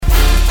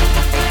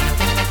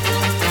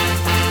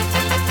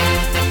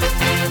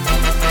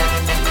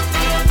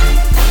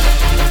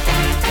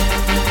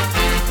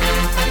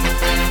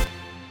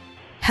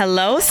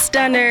Hello,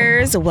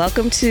 stunners.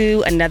 Welcome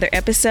to another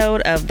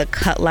episode of the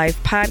Cut Life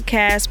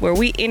podcast, where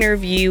we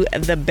interview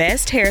the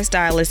best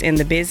hairstylists in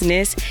the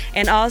business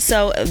and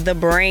also the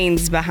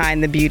brains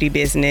behind the beauty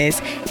business.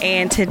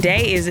 And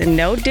today is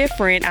no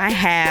different. I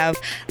have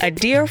a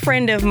dear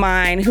friend of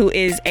mine who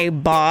is a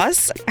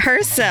boss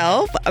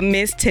herself,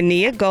 Miss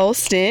Teneya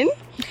Gholston,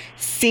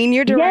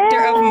 Senior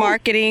Director of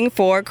Marketing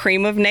for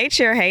Creme of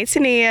Nature. Hey,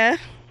 Teneya.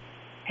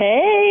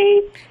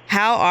 Hey.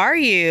 How are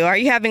you? Are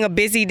you having a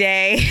busy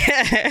day?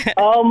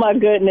 Oh, my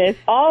goodness.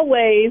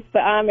 Always.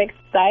 But I'm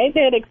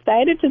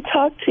excited to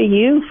talk to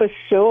you for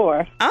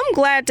sure. I'm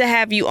glad to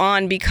have you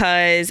on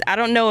because I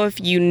don't know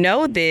if you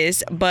know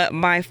this, but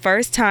my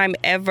first time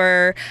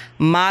ever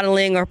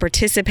modeling or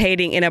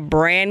participating in a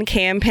brand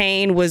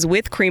campaign was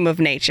with Creme of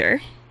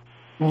Nature.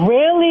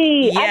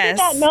 Really? Yes.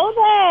 I did not know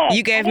that.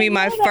 You gave me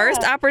my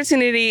first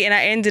opportunity, and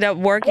I ended up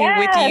working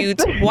with you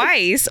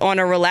twice on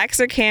a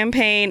relaxer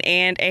campaign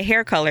and a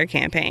hair color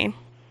campaign.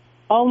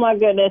 Oh, my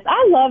goodness.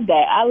 I love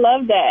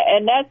that.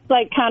 And that's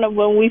like kind of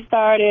when we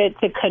started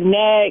to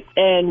connect.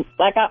 And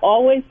like I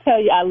always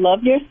tell you, I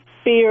love your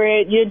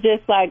spirit. You're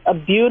just like a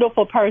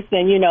beautiful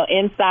person, you know,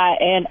 inside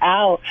and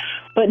out.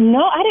 But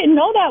no, I didn't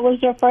know that was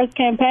your first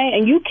campaign,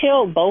 and you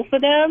killed both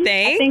of them.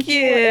 Thank you.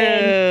 You were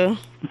in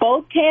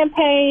both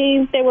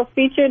campaigns. They were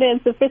featured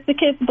in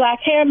Sophisticated Black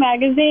Hair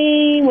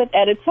magazine with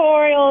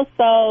editorials.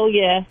 So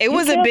yeah, it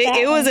was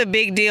a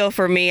big deal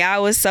for me. I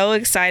was so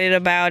excited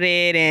about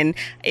it, and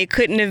it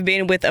couldn't have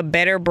been with a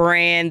better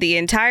brand. The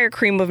entire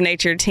Creme of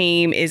Nature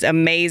team is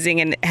amazing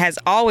and has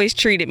always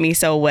treated me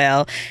so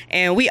well.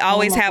 And we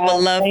always have a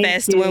love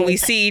fest when we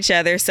see each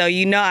other. So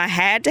you know, I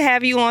had to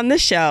have you on the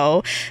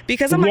show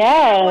because I'm like, you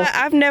know what?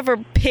 I've never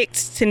picked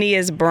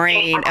Teneya's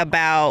brain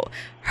about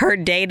her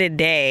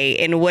day-to-day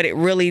and what it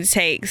really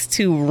takes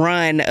to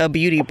run a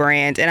beauty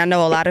brand. And I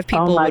know a lot of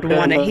people would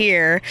want to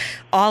hear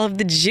all of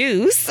the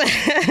juice.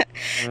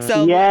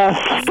 So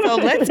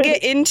let's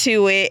get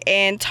into it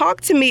and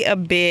talk to me a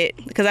bit,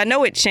 because I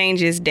know it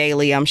changes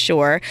daily, I'm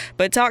sure,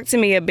 but talk to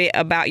me a bit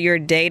about your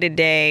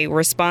day-to-day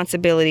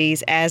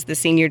responsibilities as the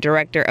Senior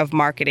Director of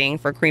Marketing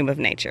for Creme of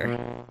Nature.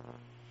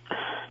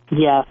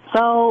 Yeah.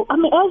 So, I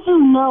mean, as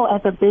you know, as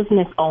a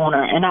business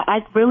owner, and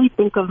I really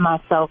think of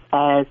myself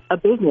as a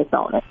business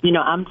owner, you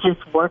know, I'm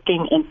just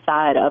working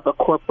inside of a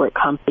corporate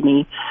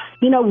company,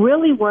 you know,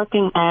 really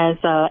working as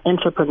an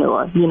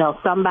entrepreneur, you know,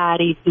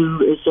 somebody who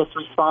is just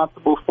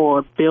responsible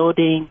for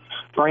building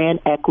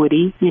brand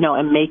equity, you know,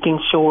 and making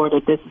sure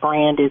that this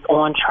brand is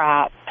on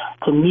track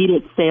to meet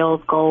its sales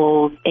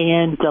goals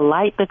and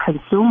delight the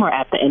consumer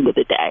at the end of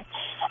the day.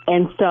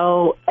 And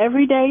so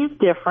every day is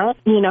different,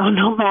 you know,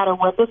 no matter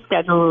what the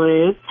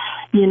schedule is.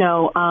 You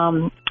know,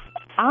 I'm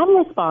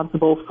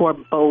responsible for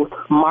both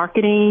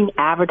marketing,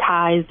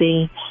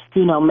 advertising,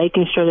 you know,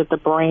 making sure that the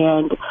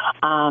brand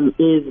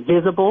is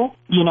visible,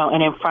 you know,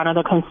 and in front of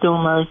the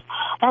consumers.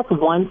 That's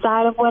one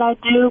side of what I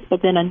do.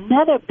 But then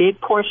another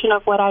big portion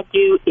of what I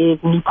do is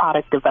new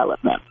product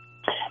development.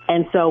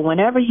 And so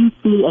whenever you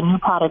see a new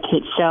product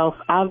hit shelf,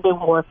 I've been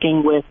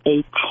working with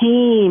a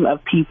team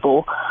of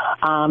people,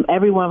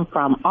 everyone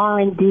from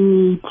R&D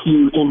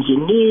to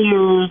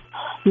engineers,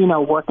 you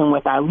know, working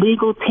with our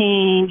legal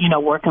team, you know,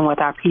 working with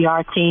our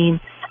PR team.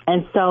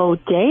 And so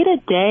day to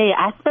day,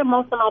 I spend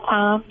most of my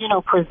time, you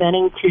know,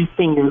 presenting to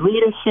senior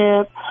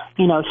leadership,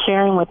 you know,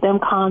 sharing with them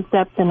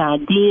concepts and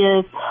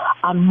ideas.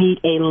 I meet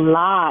a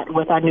lot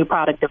with our new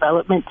product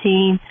development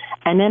team.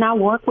 And then I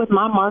work with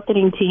my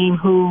marketing team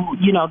who,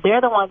 you know,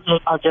 they're the ones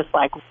that are just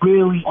like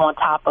really on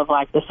top of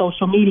like the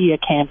social media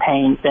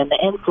campaigns and the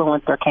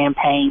influencer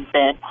campaigns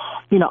and,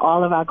 you know,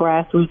 all of our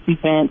grassroots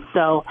events.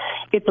 So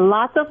it's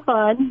lots of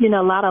fun, you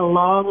know, a lot of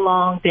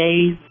long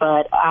days,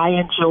 but I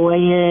enjoy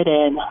it.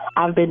 And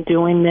I've been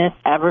doing this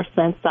ever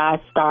since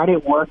I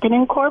started working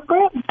in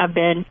corporate. I've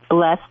been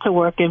blessed to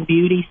work in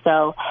beauty,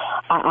 so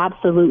I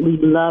absolutely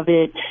love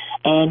it.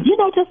 And, you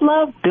know, just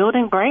love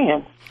building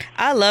brands.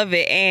 I love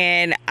it,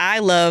 and I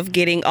love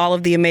getting all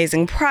of the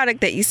amazing product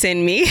that you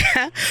send me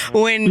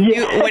when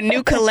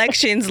new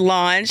collections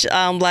launch,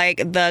 like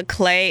the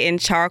clay and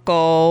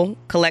charcoal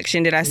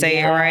collection. Did I say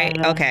it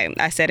right? Okay,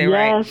 I said it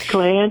right. Yes,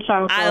 clay and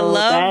charcoal. I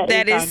love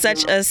that it's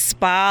such a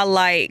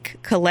spa-like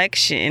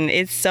collection.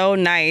 It's so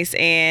nice,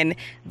 and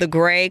the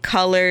gray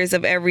colors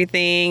of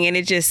everything, and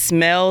it just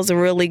smells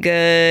really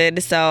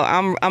good. So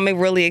I'm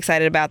really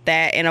excited about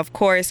that, and of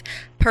course,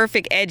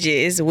 perfect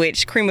edges,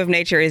 which Creme of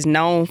Nature is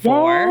known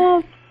for.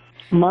 Yes.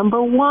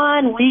 Number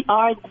one. We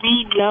are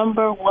the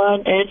number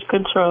one edge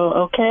control,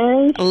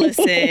 okay?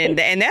 Listen,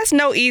 and that's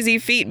no easy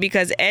feat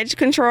because edge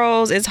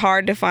controls, it's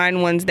hard to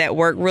find ones that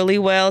work really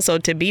well. So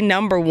to be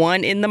number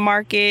one in the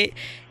market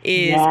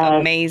is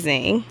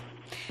amazing.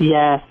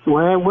 Yes,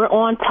 we're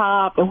on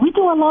top, and we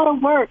do a lot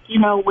of work, you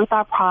know, with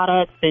our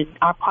products, and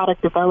our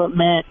product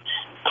development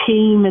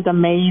team is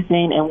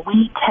amazing, and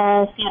we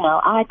test, you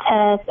know, I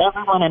test,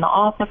 everyone in the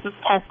office is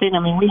testing. I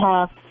mean, we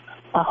have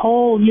a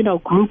whole, you know,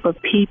 group of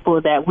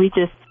people that we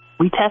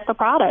test the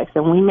products,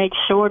 and we make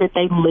sure that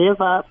they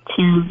live up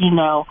to, you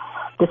know,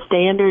 the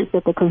standards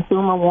that the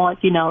consumer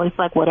wants. It's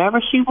like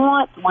whatever she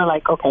wants, we're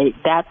like, okay,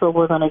 that's what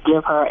we're going to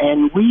give her.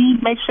 And we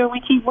make sure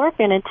we keep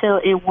working until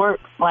it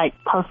works like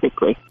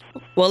perfectly.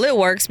 Well, it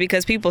works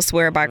because people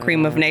swear by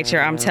Creme of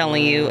Nature, I'm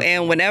telling you.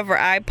 And whenever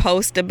I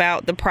post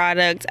about the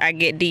product, I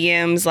get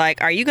DMs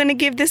like, are you going to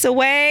give this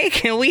away?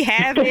 Can we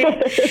have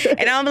it?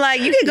 And I'm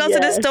like, you can go to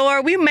the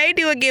store. We may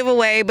do a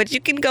giveaway, but you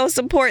can go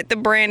support the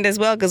brand as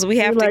well because we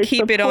have to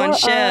keep it on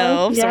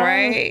shelves,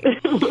 right?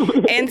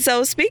 And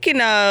so speaking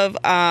of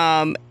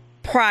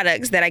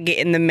products that I get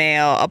in the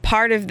mail, a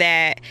part of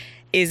that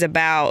is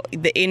about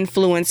the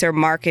influencer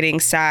marketing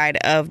side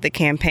of the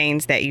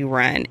campaigns that you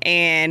run.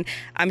 And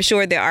I'm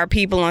sure there are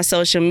people on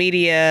social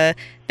media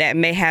that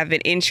may have an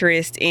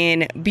interest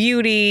in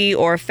beauty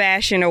or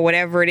fashion or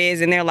whatever it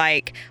is. And they're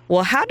like,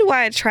 well, how do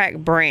I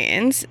attract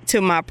brands to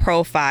my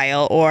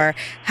profile, or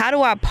how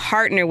do I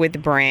partner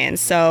with brands?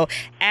 So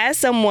as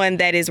someone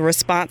that is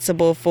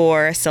responsible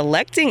for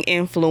selecting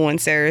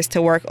influencers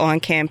to work on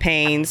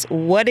campaigns,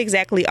 what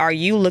exactly are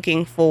you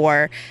looking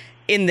for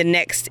in the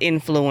next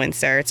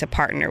influencer to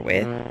partner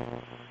with?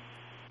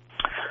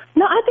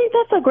 No, I think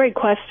that's a great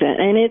question,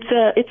 and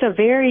it's a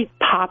very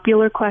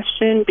popular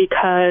question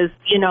because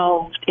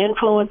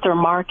influencer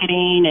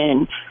marketing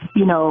and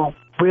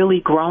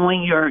really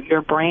growing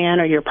your brand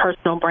or your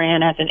personal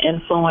brand as an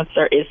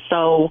influencer is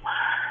so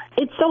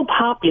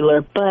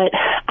popular. But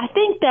I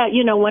think that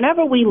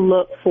whenever we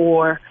look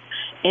for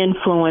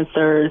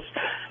influencers,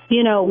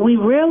 we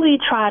really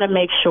try to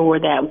make sure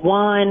that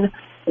one,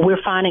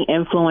 we're finding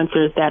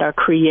influencers that are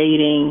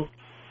creating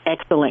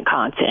excellent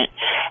content.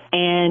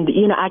 And,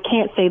 I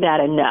can't say that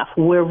enough.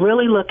 We're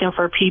really looking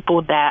for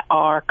people that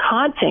are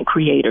content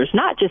creators,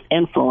 not just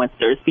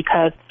influencers,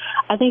 because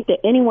I think that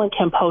anyone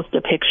can post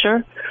a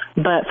picture.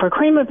 But for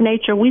Creme of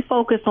Nature, we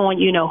focus on,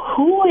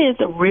 who is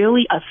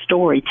really a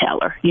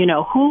storyteller,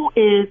 who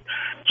is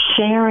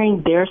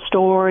sharing their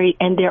story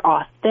and their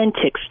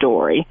authentic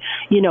story,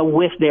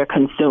 with their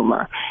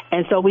consumer.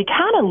 And so we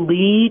kind of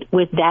lead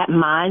with that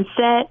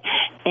mindset.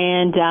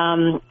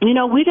 And,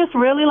 we just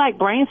really like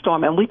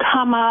brainstorming. We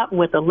come up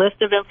with a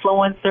list of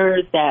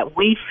influencers that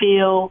we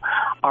feel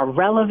are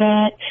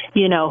relevant.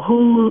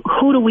 Who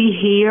do we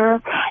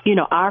hear,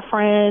 our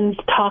friends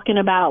talking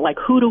about, like,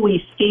 who do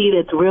we see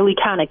that's really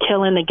kind of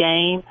killing the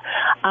game?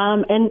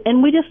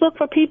 And we just look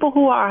for people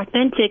who are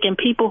authentic and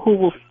people who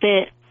will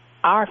fit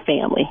our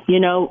family,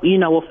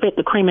 will fit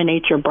the Creme of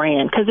Nature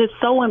brand, because it's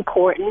so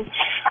important.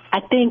 I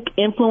think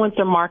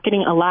influencer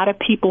marketing, a lot of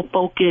people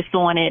focus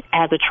on it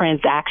as a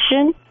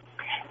transaction,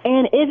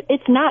 and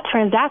it's not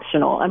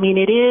transactional. I mean,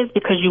 it is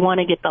because you want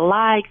to get the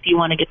likes, you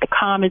want to get the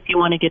comments, you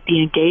want to get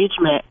the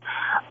engagement,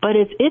 but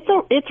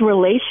it's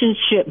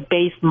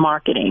relationship-based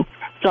marketing.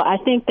 So I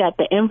think that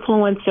the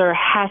influencer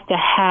has to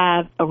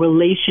have a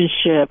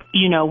relationship,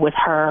 with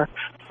her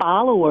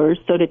followers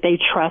so that they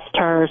trust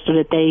her, so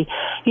that they,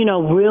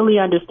 really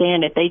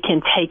understand that they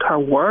can take her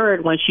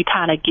word when she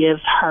kind of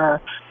gives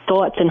her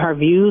thoughts and her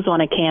views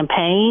on a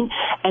campaign.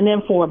 And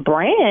then for a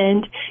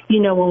brand,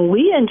 when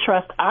we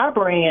entrust our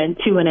brand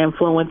to an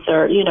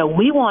influencer,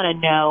 we want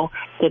to know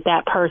that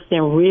that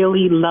person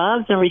really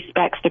loves and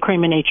respects the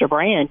Creme of Nature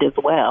brand as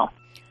well.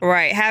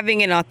 Right.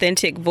 Having an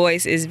authentic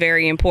voice is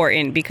very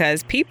important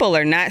because people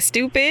are not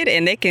stupid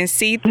and they can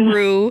see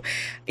through,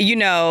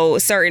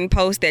 certain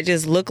posts that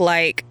just look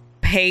like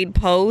paid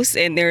posts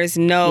and there's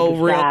no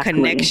real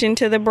connection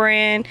to the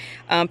brand.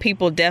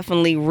 People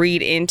definitely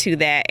read into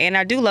that. And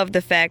I do love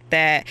the fact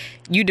that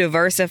you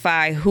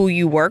diversify who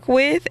you work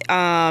with.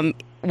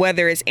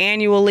 Whether it's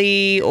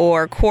annually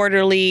or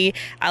quarterly.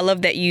 I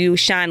love that you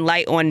shine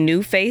light on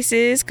new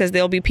faces because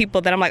there'll be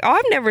people that I'm like, oh,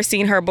 I've never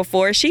seen her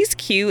before. She's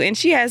cute and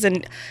she has a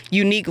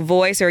unique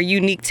voice or a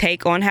unique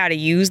take on how to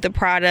use the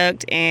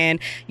product and,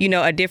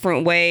 a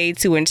different way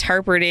to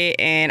interpret it.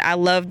 And I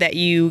love that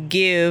you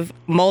give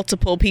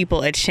multiple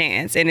people a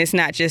chance and it's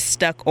not just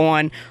stuck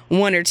on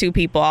one or two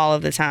people all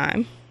of the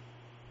time.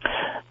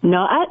 No,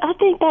 I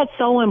think that's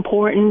so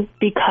important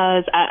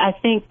because I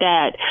think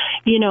that,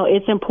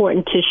 it's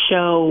important to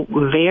show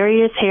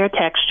various hair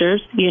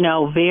textures,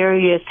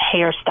 various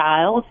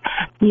hairstyles,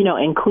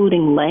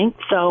 including length.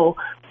 So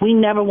we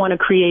never want to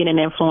create an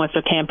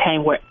influencer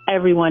campaign where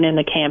everyone in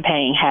the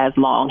campaign has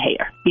long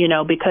hair,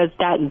 because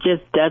that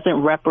just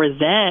doesn't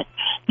represent,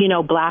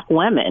 Black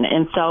women.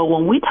 And so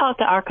when we talk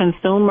to our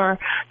consumer,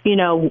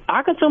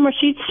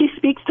 she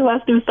speaks to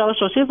us through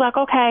social. She's like,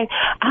 okay,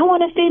 I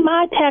want to see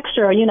my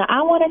texture.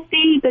 I want to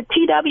see the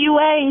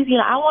TWAs.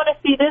 I want to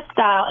see this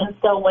style. And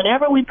so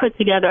whenever we put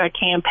together a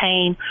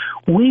campaign,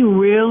 we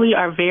really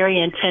are very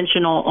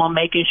intentional on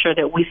making sure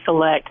that we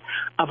select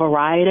a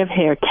variety of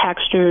hair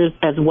textures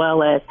as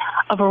well as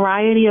a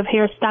variety of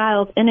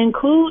hairstyles and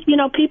include,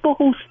 people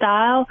who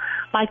style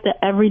like the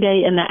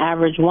everyday and the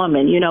average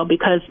woman,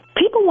 because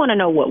people want to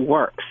know what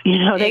works.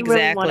 They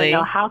really want to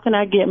know, how can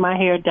I get my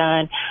hair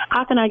done?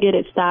 How can I get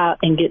it styled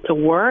and get to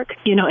work,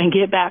 and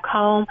get back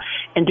home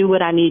and do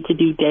what I need to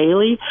do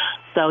daily?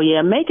 So,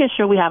 yeah, making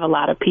sure we have a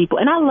lot of people.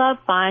 And I love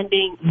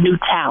finding new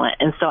talent.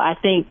 And so I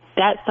think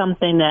that's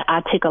something that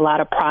I take a lot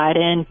of pride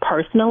in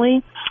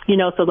personally,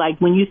 So like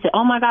when you say,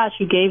 oh my gosh,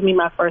 you gave me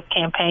my first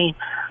campaign,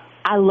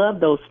 I love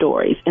those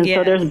stories. And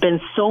so there's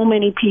been so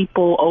many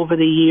people over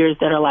the years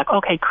that are like,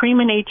 okay, Creme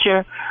of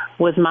Nature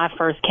was my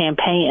first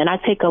campaign, and I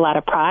take a lot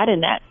of pride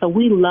in that. So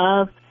we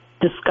love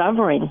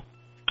discovering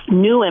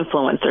new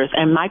influencers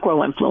and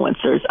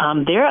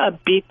micro-influencers. They're a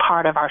big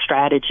part of our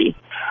strategy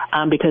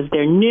because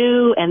they're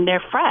new and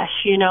they're fresh,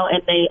 and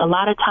they a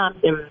lot of times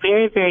they're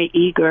very, very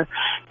eager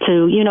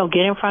to,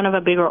 get in front of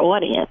a bigger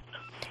audience.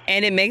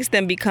 And it makes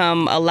them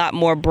become a lot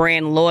more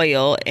brand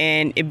loyal,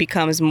 and it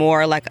becomes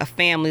more like a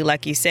family,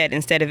 like you said.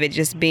 Instead of it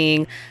just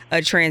being a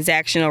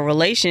transactional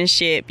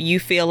relationship, you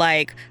feel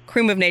like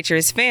Creme of Nature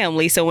is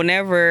family. So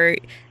whenever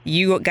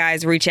you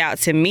guys reach out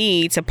to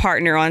me to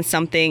partner on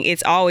something,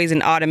 it's always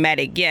an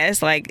automatic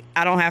yes. Like,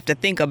 I don't have to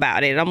think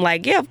about it. I'm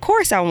like, yeah, of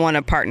course I want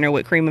to partner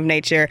with Creme of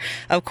Nature.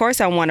 Of course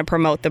I want to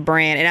promote the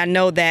brand. And I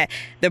know that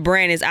the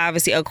brand is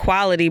obviously a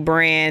quality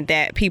brand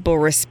that people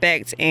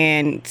respect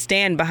and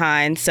stand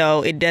behind.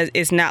 So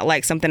it's not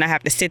like something I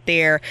have to sit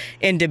there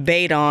and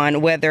debate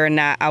on whether or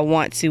not I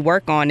want to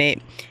work on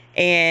it.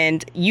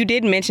 And you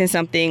did mention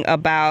something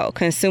about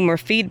consumer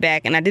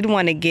feedback, and I did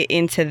want to get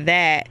into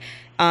that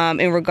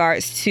in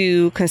regards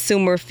to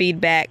consumer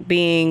feedback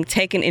being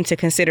taken into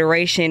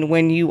consideration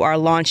when you are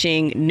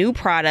launching new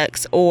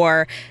products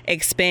or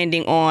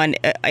expanding on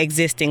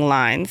existing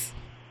lines.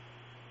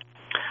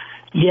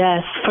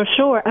 Yes, for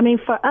sure. I mean,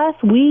 for us,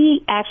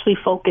 we actually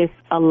focus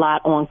a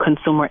lot on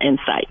consumer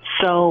insights.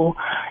 So,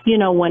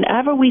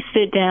 whenever we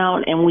sit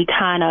down and we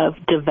kind of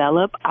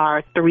develop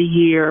our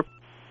 3-year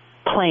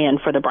plan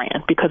for the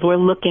brand, because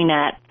I'm looking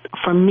at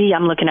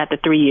the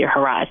 3-year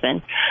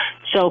horizon.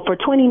 So for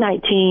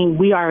 2019,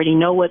 we already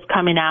know what's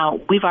coming out.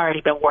 We've already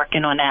been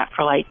working on that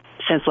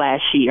since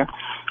last year.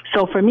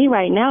 So for me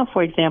right now,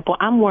 for example,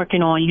 I'm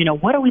working on,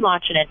 what are we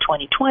launching in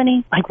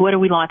 2020? Like, what are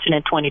we launching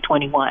in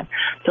 2021?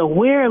 So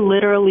we're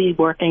literally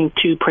working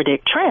to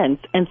predict trends.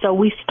 And so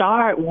we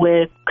start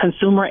with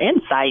consumer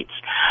insights.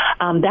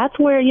 That's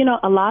where,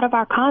 a lot of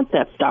our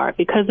concepts start,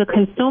 because the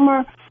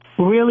consumer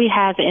really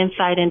has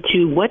insight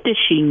into what does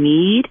she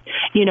need,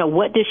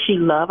 what does she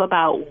love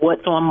about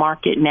what's on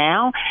market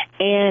now.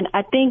 And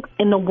I think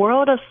in the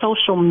world of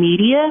social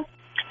media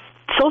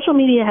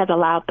has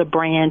allowed the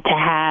brand to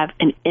have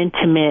an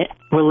intimate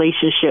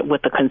relationship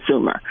with the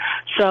consumer.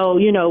 So,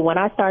 when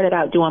I started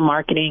out doing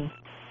marketing,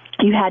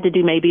 you had to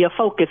do maybe a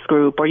focus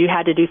group or you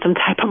had to do some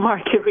type of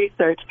market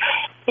research.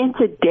 In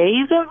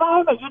today's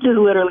environment, you just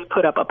literally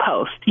put up a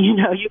post. You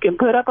can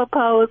put up a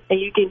post and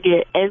you can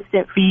get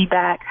instant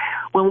feedback.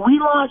 When we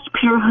launched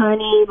Pure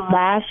Honey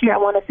last year, I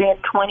want to say in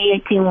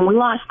 2018, when we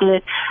launched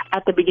it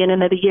at the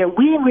beginning of the year,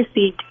 we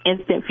received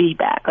instant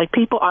feedback. Like,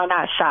 people are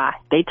not shy.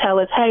 They tell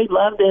us, hey,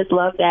 love this,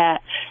 love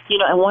that.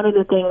 And one of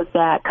the things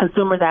that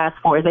consumers ask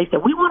for is they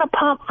said, we want a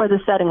pump for the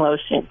setting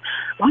lotion.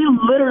 We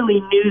literally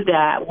knew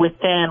that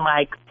within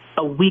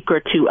a week or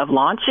two of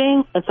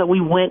launching. And so we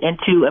went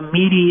into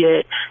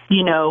immediate,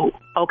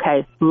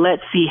 okay,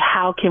 let's see,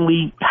 how can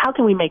we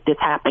make this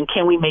happen?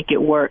 Can we make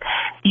it work?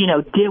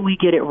 Did we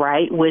get it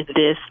right with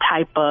this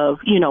type of,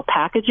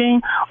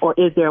 packaging, or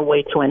is there a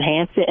way to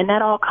enhance it? And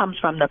that all comes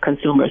from the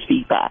consumer's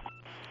feedback.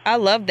 I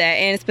love that.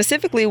 And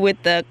specifically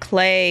with the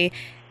clay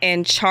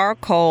and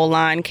charcoal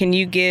line, can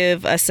you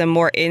give us some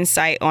more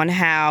insight on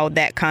how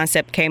that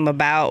concept came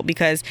about?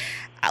 Because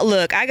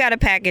look, I got a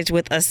package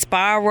with a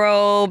spa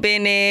robe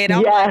in it.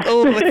 I'm like,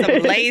 oh, with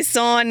some lace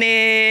on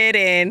it.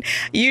 And,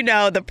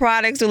 the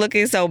products are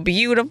looking so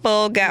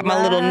beautiful. Got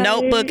my little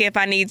notebook if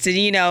I need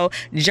to,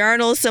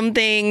 journal some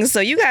things. So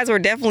you guys were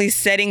definitely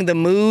setting the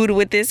mood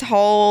with this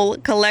whole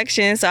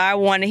collection. So I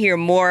want to hear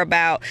more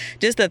about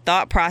just the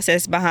thought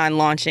process behind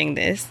launching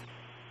this.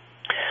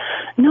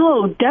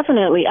 No,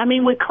 definitely. I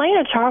mean, with clay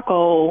and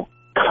charcoal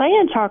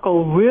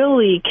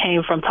really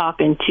came from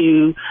talking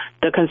to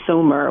the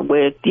consumer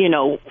with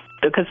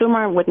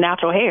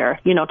natural hair,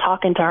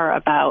 talking to her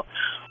about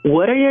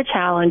what are your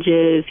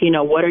challenges,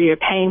 what are your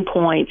pain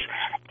points,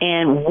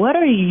 and what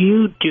are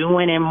you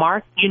doing in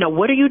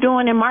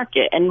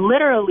market? And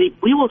literally,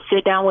 we will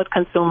sit down with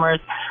consumers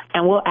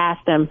and we'll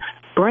ask them,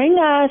 bring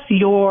us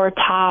your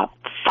top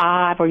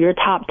 5 or your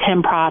top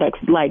 10 products.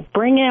 Like,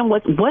 bring in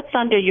what's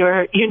under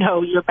your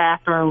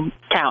bathroom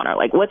counter,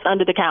 like what's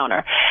under the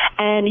counter.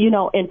 And,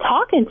 in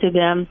talking to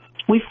them,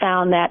 we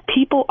found that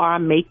people are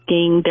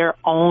making their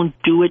own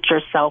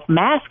do-it-yourself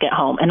mask at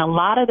home. And a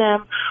lot of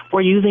them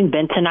were using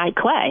bentonite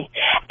clay.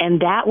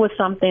 And that was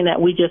something that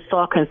we just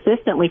saw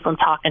consistently from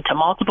talking to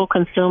multiple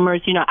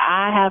consumers.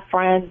 I have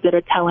friends that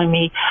are telling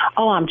me,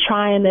 oh, I'm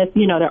trying this.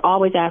 They're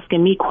always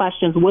asking me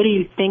questions. What do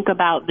you think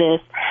about this?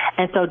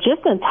 And so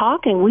just in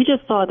talking, we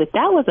just saw that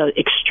was an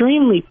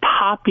extremely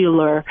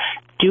popular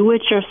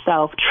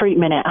do-it-yourself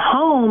treatment at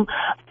home,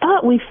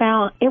 but we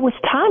found it was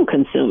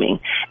time-consuming,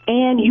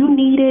 and you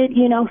needed,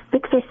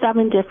 6 or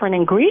 7 different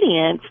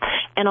ingredients.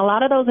 And a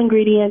lot of those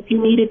ingredients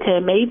you needed to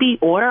maybe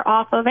order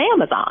off of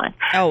Amazon.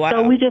 Oh, wow.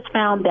 So we just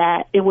found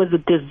that it was a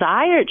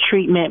desired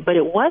treatment, but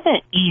it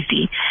wasn't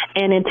easy.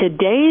 And in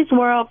today's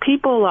world,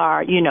 people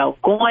are,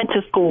 going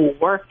to school,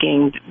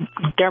 working,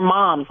 their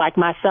moms, like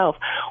myself.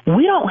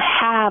 We don't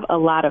have a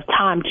lot of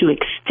time to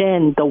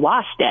extend the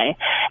wash day.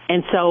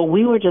 And so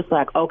we were just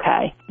like,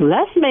 okay,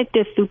 let's make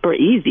this super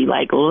easy.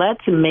 Like,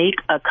 let's make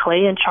a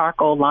clay and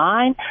charcoal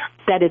line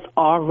that is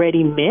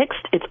already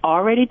mixed. It's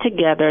already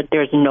together.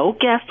 There's no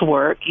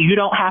guesswork. You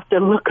don't have to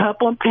look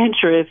up on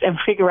Pinterest and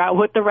figure out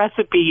what the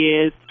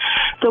recipe is.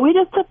 So we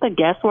just took the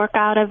guesswork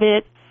out of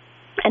it.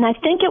 And I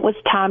think it was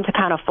time to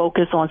kind of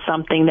focus on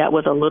something that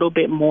was a little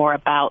bit more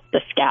about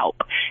the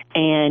scalp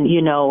and,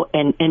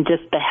 and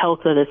just the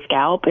health of the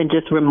scalp and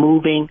just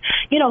removing,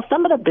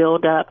 some of the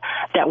buildup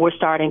that we're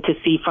starting to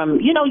see from,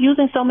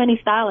 using so many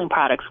styling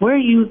products. We're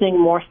using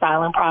more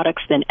styling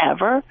products than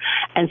ever.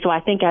 And so I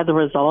think as a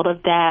result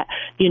of that,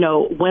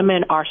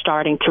 women are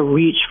starting to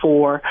reach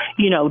for,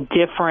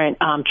 different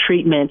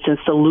treatments and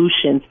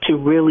solutions to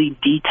really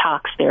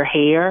detox their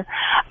hair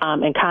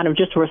and kind of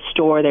just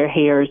restore their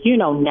hair's,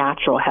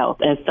 natural health.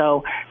 And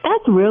so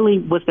that's really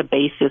was the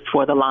basis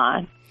for the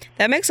line.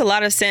 That makes a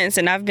lot of sense.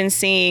 And I've been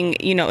seeing,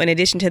 in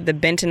addition to the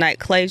bentonite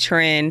clay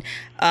trend,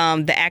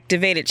 the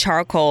activated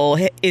charcoal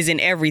is in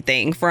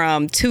everything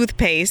from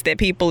toothpaste that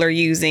people are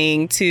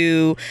using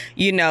to,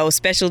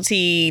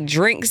 specialty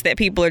drinks that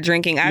people are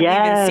drinking. I've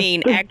even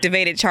seen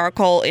activated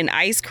charcoal in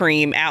ice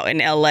cream out in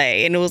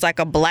LA. And it was like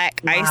a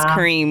black ice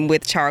cream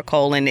with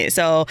charcoal in it.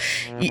 So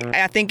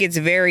I think it's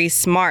very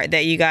smart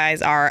that you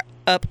guys are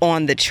up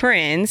on the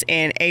trends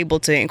and able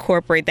to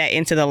incorporate that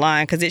into the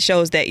line, because it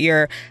shows that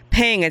you're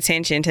paying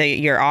attention to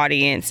your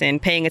audience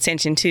and paying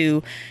attention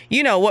to,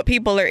 what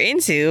people are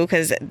into,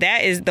 because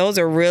those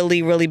are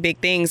really, really big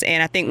things.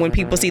 And I think when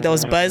people see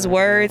those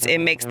buzzwords, it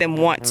makes them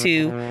want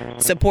to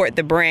support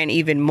the brand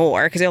even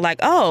more, because they're like,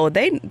 oh,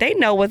 they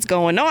know what's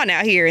going on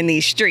out here in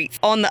these streets.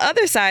 On the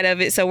other side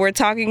of it, so we're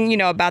talking,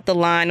 about the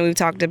line. We've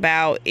talked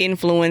about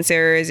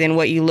influencers and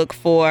what you look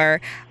for,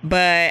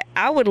 but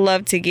I would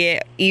love to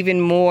get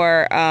even more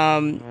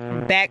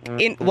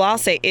I'll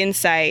say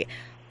insight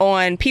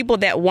on people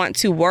that want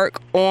to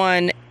work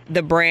on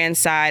the brand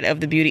side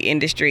of the beauty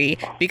industry,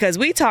 because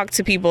we talk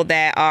to people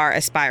that are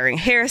aspiring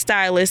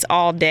hairstylists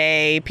all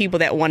day, people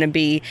that want to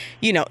be,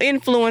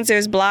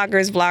 influencers,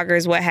 bloggers,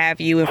 vloggers, what have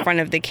you, in front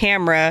of the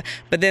camera.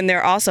 But then there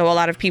are also a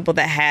lot of people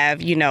that have,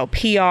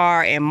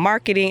 PR and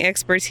marketing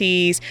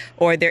expertise,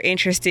 or they're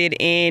interested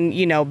in,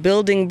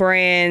 building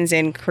brands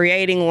and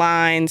creating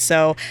lines.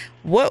 So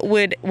what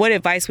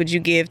advice would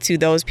you give to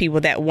those people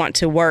that want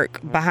to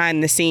work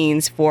behind the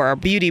scenes for a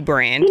beauty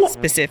brand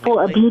specifically?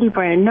 For a beauty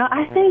brand, no,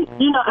 I think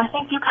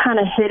you kind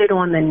of hit it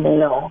on the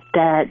nail,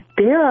 that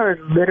there are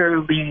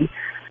literally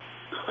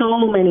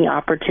so many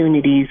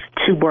opportunities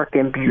to work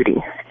in beauty.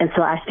 And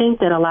so I think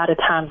that a lot of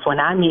times when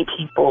I meet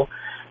people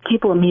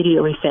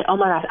immediately say, oh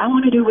my gosh, I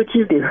want to do what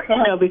you do,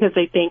 because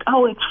they think,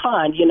 oh, it's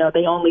fun.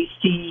 They only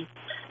see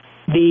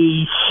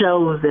the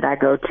shows that I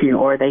go to,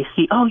 or they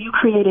see, oh, you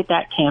created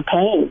that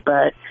campaign.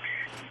 But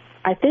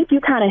I think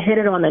you kind of hit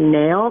it on the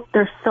nail.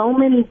 There's so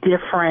many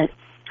different,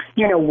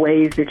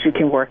 ways that you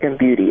can work in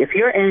beauty. If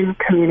you're in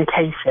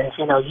communications,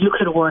 you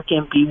could work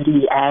in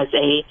beauty as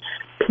a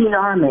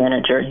PR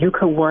manager. You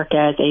could work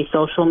as a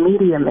social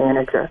media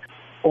manager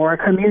or a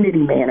community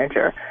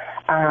manager.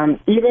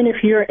 Even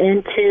if you're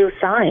into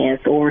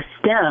science or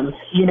STEM,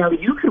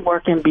 you could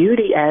work in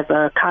beauty as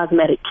a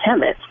cosmetic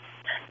chemist.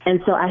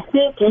 And so I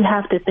think you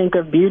have to think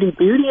of beauty.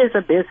 Beauty is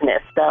a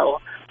business. So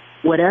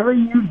whatever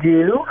you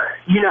do,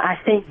 I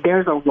think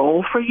there's a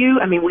role for you.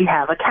 I mean, we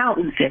have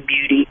accountants in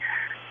beauty.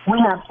 We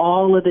have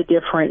all of the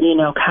different,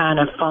 kind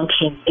of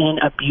functions in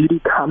a beauty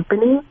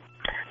company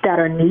that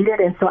are needed.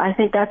 And so I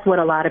think that's what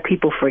a lot of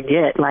people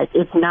forget. Like,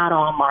 it's not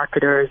all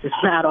marketers. It's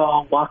not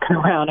all walking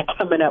around and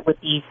coming up with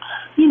these,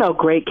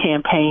 great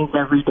campaigns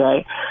every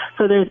day.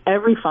 So there's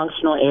every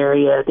functional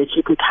area that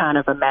you could kind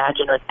of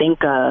imagine or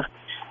think of.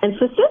 And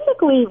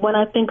specifically, when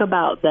I think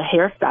about the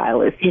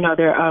hairstylist,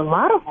 there are a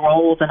lot of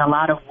roles and a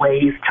lot of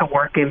ways to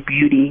work in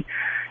beauty,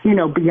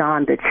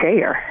 beyond the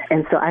chair.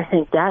 And so I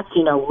think that's,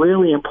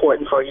 really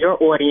important for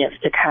your audience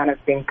to kind of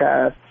think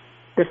of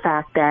the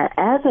fact that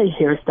as a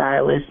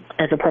hairstylist,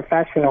 as a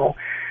professional,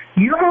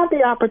 you have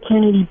the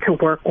opportunity to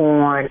work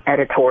on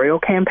editorial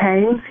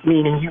campaigns,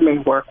 meaning you may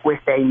work with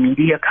a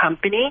media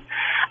company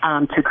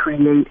to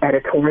create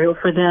editorial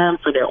for them,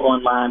 for their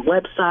online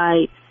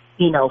website.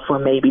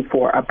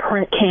 For a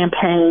print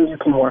campaign, you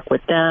can work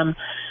with them.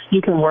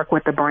 You can work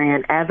with the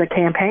brand as a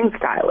campaign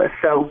stylist.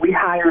 So we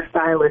hire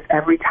stylists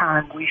every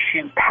time we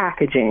shoot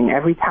packaging,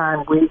 every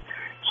time we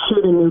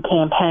shoot a new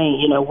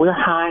campaign. We're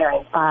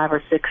hiring 5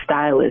 or 6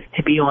 stylists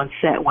to be on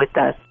set with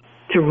us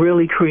to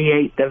really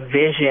create the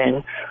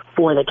vision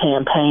for the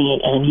campaign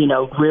and,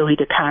 really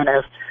to kind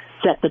of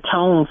set the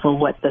tone for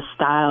what the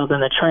styles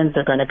and the trends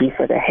are going to be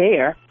for the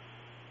hair.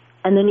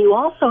 And then you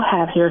also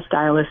have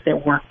hairstylists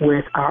that work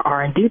with our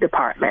R&D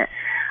department.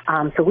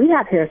 So we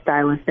have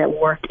hairstylists that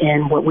work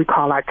in what we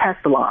call our test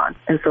salons.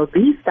 And so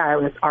these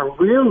stylists are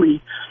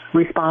really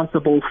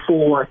responsible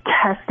for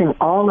testing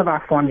all of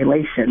our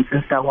formulations.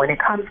 And so when it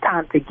comes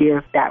time to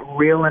give that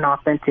real and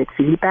authentic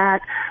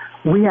feedback,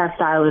 we have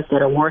stylists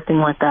that are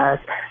working with us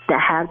that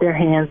have their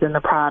hands in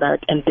the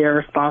product, and they're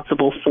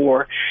responsible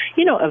for,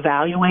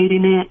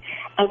 evaluating it.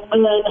 And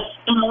then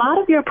in a lot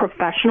of your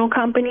professional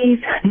companies,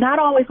 not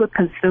always with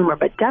consumer,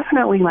 but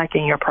definitely like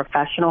in your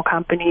professional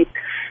companies,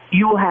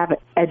 you will have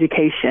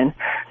education.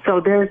 So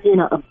there's,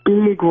 a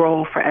big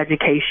role for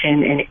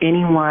education in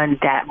anyone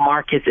that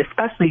markets,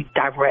 especially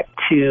direct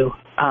to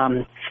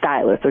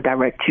stylists or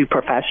direct to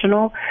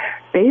professional.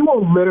 They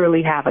will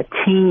literally have a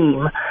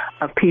team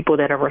of people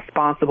that are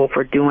responsible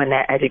for doing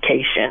that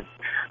education.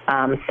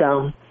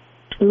 So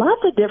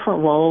lots of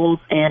different roles.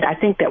 And I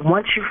think that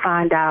once you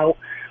find out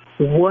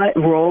what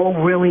role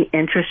really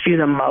interests you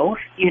the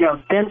most,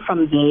 then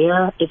from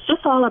there, it's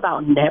just all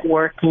about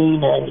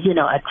networking and,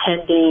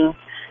 attending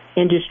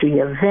industry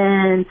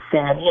events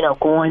and,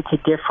 going to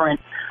different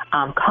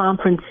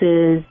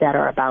conferences that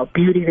are about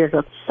beauty. There's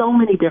so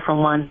many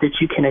different ones that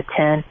you can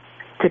attend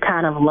to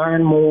kind of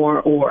learn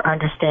more or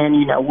understand,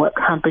 what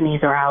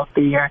companies are out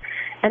there.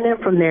 And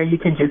then from there, you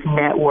can just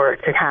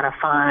network to kind of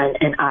find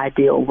an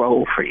ideal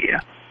role for you.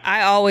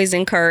 I always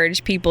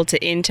encourage people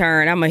to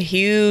intern. I'm a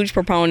huge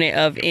proponent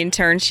of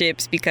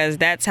internships because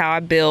that's how I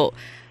built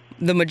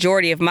the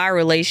majority of my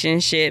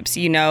relationships.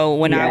 When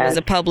I was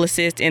a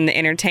publicist in the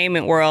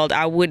entertainment world,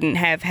 I wouldn't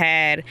have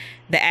had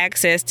the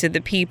access to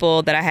the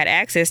people that I had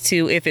access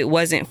to if it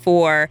wasn't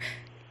for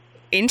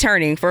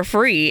interning for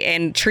free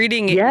and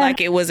treating it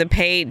like it was a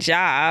paid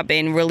job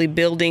and really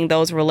building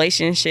those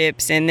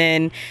relationships. And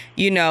then,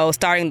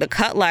 starting the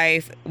Cut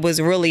Life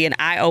was really an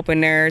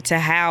eye-opener to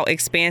how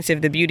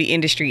expansive the beauty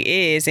industry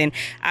is. And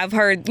I've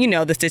heard,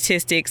 the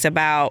statistics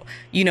about,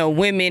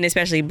 women,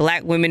 especially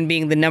Black women,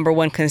 being the number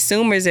one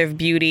consumers of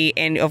beauty.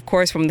 And of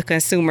course, from the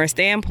consumer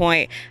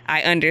standpoint,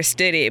 I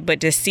understood it. But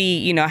to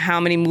see, how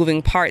many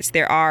moving parts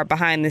there are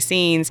behind the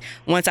scenes,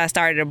 once I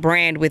started a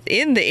brand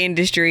within the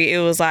industry, it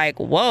was like,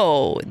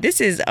 whoa,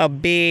 this is a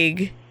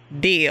big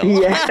deal.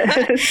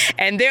 Yes.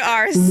 And there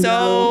are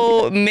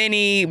so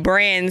many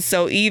brands.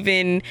 So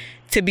even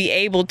to be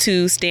able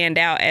to stand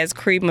out as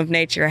Creme of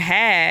Nature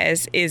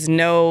has is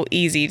no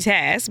easy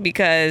task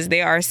because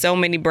there are so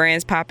many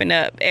brands popping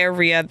up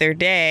every other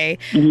day.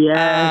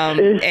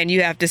 And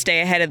you have to stay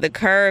ahead of the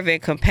curve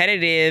and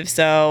competitive.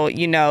 So,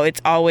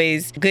 it's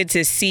always good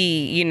to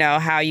see,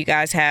 how you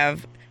guys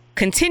have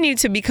continue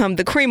to become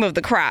the cream of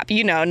the crop,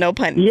 no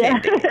pun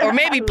intended. Or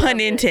maybe pun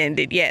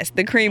intended. Yes,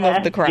 the cream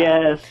of the crop.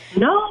 Yes.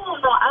 No,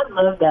 I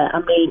love that.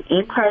 I mean,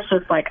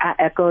 internships, I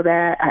echo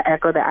that.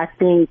 I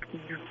think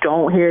you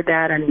don't hear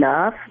that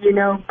enough,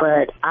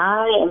 but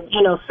I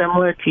am,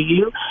 similar to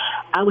you.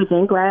 I was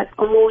in grad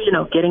school,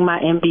 getting my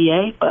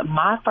MBA, but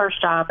my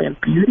first job in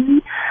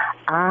beauty,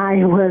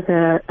 I was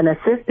an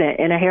assistant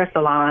in a hair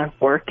salon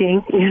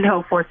working,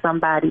 for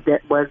somebody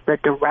that was the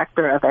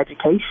director of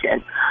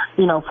education,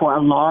 for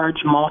a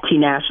large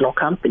multinational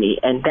company.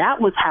 And that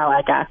was how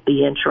I got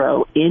the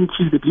intro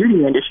into the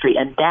beauty industry.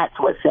 And that's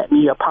what set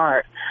me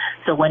apart.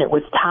 So when it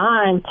was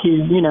time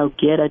to,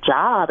 get a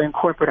job in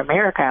corporate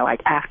America,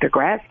 after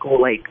grad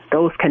school,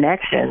 those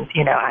connections,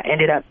 I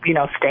ended up,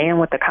 staying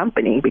with the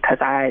company because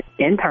I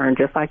interned,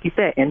 just like you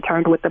said,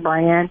 interned with the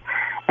brand.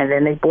 And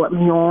then they brought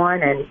me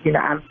on and,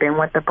 I've been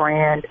with the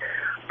brand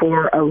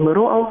for a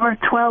little over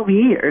 12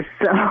 years.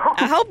 So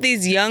I hope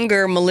these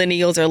younger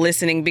millennials are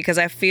listening because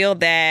I feel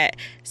that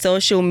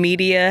social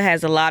media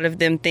has a lot of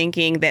them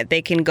thinking that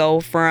they can go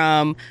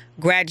from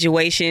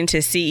graduation to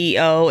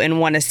CEO and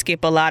want to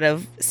skip a lot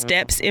of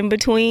steps in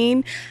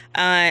between.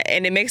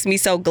 And it makes me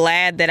so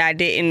glad that I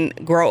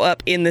didn't grow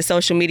up in the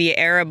social media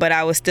era, but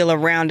I was still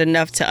around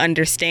enough to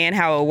understand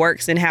how it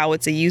works and how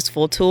it's a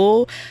useful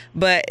tool.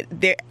 But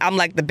I'm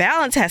like, the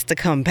balance has to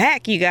come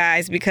back, you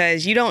guys,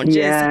 because you don't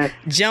just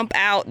jump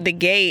out the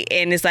gate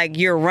and it's like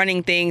you're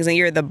running things and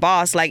you're the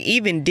boss. Like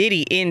even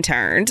Diddy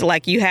interned.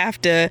 Like you have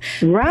to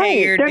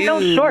pay your dues. There are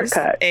no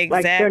shortcuts.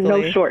 Exactly. There are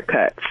no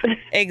shortcuts.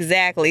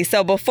 Exactly.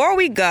 So before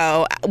we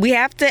go, we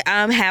have to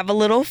have a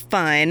little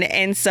fun.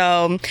 And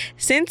so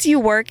since you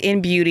work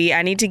in beauty,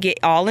 I need to get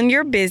all in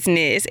your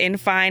business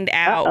and find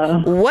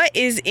out what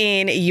is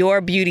in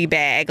your beauty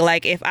bag.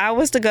 Like if I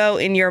was to go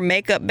in your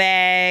makeup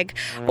bag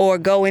or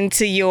go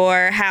into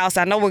your house,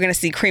 I know we're going to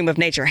see Creme of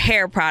Nature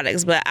hair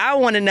products, but I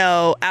want to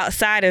know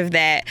outside of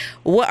that,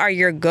 what are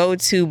your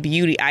go-to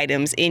beauty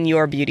items in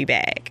your beauty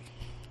bag?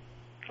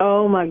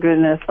 Oh, my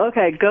goodness.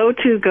 Okay, go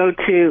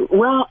to.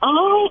 Well,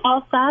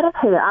 outside of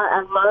hair,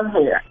 I love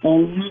hair,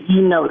 and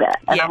you know that.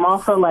 And I'm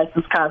also a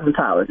licensed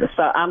cosmetologist,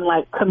 so I'm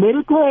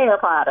committed to hair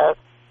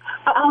products.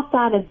 But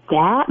outside of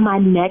that, my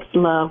next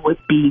love would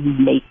be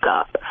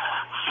makeup.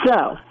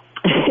 So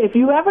if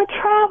you ever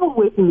travel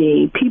with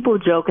me, people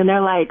joke, and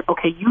they're like,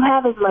 okay, you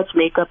have as much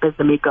makeup as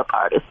the makeup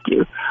artists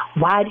do.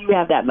 Why do you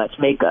have that much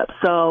makeup?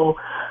 So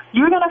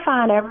you're going to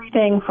find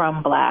everything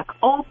from black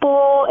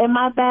opal in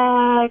my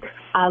bag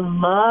I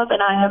love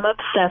and I am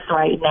obsessed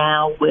right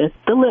now with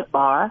the lip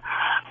bar.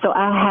 So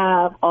I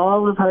have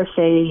all of her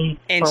shades.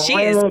 And she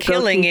is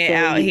killing it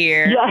out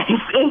here. Yes,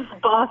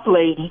 it's boss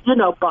lady,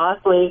 boss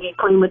lady,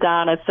 prima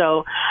donna.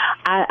 So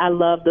I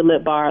love the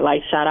lip bar.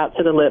 Like, shout out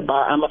to the lip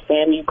bar. I'm a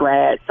FAMU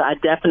grad, so I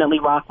definitely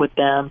rock with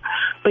them.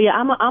 But yeah,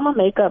 I'm a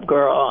makeup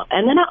girl.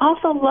 And then I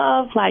also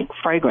love like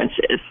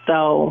fragrances.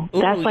 So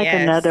that's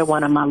another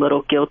one of my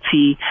little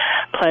guilty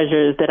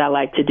pleasures that I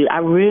like to do. I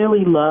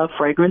really love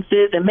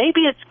fragrances, and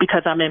maybe it's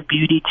because I'm in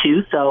beauty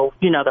too. So,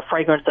 the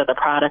fragrance of the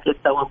product is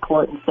so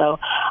important. So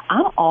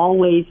I'm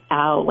always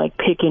out like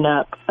picking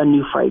up a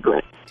new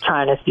fragrance,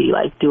 trying to see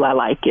like, do I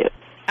like it?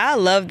 I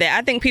love that.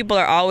 I think people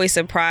are always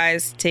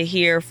surprised to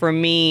hear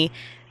from me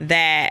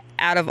that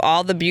out of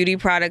all the beauty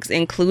products,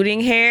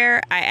 including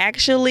hair, I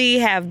actually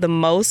have the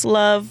most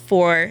love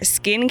for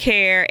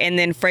skincare and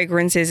then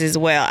fragrances as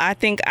well. I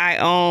think I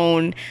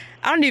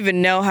don't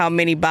even know how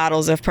many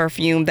bottles of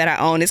perfume that I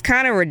own. It's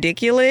kind of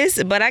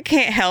ridiculous, but I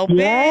can't help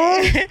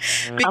it.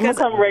 Because I'm going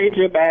to come raid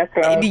your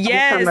bathroom.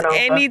 Yes,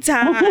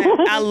 anytime.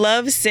 I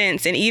love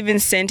scents and even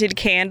scented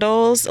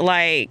candles.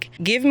 Like,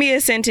 give me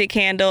a scented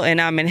candle and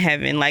I'm in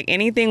heaven. Like,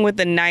 anything with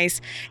a nice,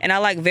 and I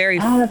like very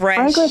fresh.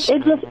 Fragrance,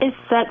 it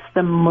sets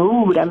the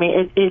mood. I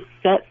mean, it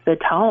sets the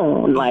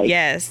tone. Like,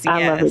 yes.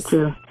 I love it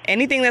too.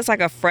 Anything that's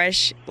like a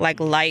fresh, like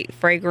light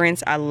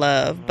fragrance, I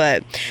love.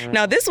 But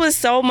no, this was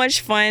so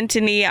much fun,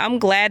 Teneya. I'm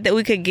glad that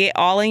we could get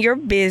all in your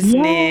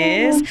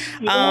business.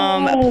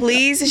 Yes.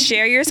 Please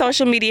share your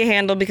social media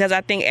handle, because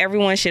I think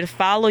everyone should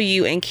follow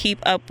you and keep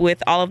up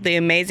with all of the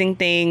amazing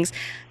things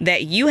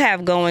that you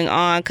have going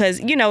on. Because,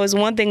 it's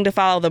one thing to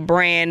follow the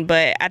brand,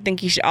 but I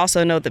think you should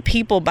also know the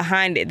people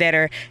behind it that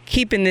are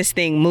keeping this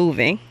thing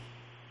moving.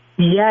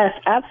 Yes,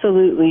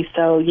 absolutely.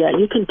 So, yeah,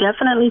 you can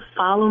definitely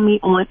follow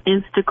me on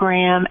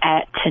Instagram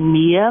at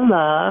Teneya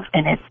Love,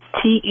 and it's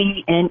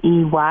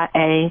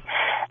TENEYA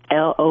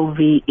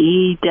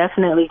LOVE.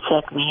 Definitely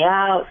check me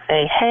out.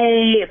 Say,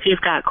 hey, if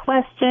you've got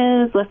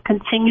questions, let's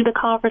continue the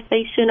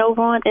conversation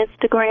over on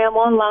Instagram,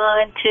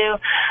 online too.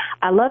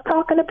 I love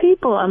talking to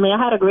people. I mean,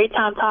 I had a great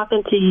time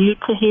talking to you,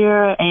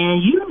 Tahira,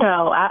 and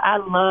I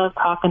love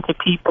talking to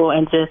people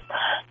and just,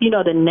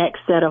 the next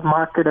set of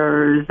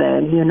marketers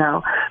and,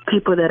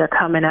 people that are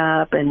coming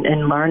up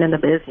and learning the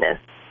business.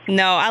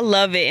 No, I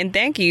love it. And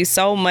thank you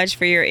so much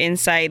for your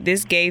insight.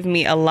 This gave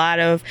me a lot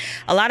of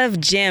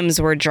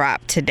gems were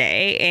dropped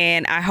today.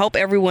 And I hope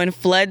everyone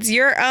floods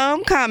your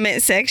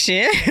comment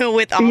section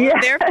with all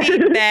of their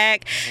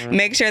feedback.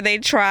 Make sure they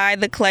try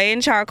the clay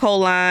and charcoal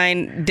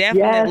line.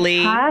 Definitely.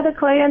 Yes, try the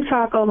clay and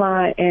charcoal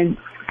line, and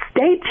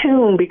stay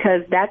tuned,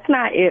 because that's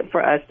not it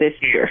for us this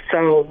year.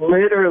 So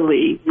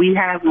literally, we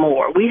have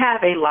more. We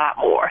have a lot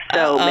more.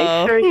 So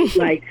make sure you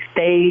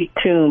stay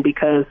tuned,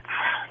 because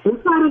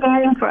it's not a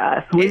game for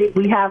us.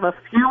 We have a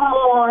few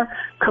more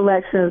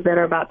collections that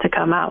are about to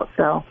come out,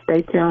 so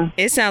stay tuned.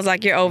 It sounds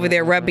like you're over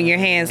there rubbing your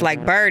hands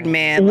like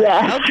Birdman.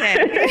 Yeah.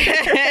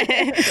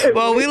 Okay.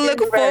 Well, we look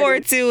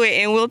forward to it,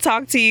 and we'll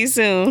talk to you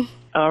soon.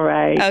 All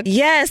right.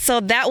 Yes, so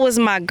that was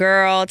my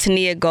girl,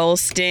 Teneya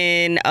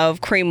Gholston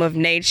of Creme of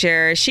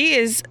Nature. She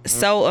is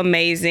so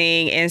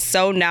amazing and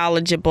so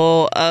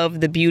knowledgeable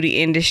of the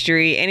beauty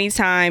industry.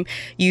 Anytime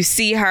you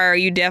see her,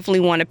 you definitely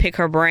want to pick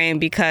her brain,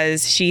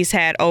 because she's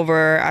had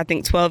over, I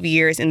think, 12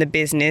 years in the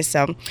business.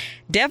 So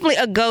definitely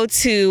a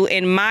go-to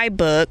in my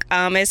book.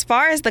 As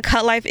far as the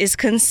Cut Life is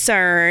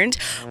concerned,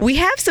 we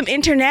have some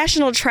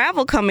international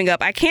travel coming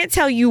up. I can't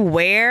tell you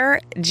where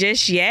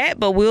just yet,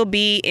 but we'll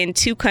be in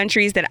 2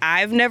 countries that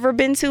I've never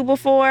been to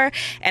before.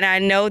 And I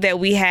know that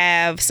we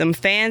have some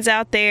fans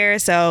out there,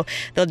 so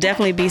there'll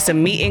definitely be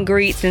some meet and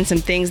greets and some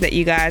things that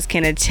you guys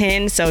can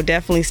attend. So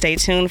definitely stay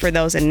tuned for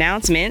those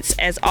announcements.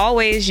 As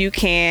always, you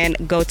can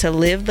go to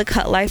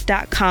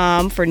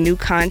livethecutlife.com for new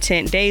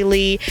content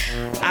daily.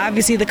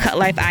 Obviously, the Cut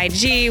Life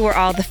IG, where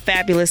all the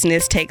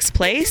fabulousness takes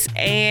place.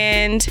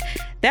 And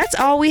that's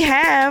all we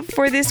have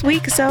for this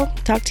week. So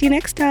talk to you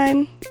next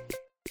time.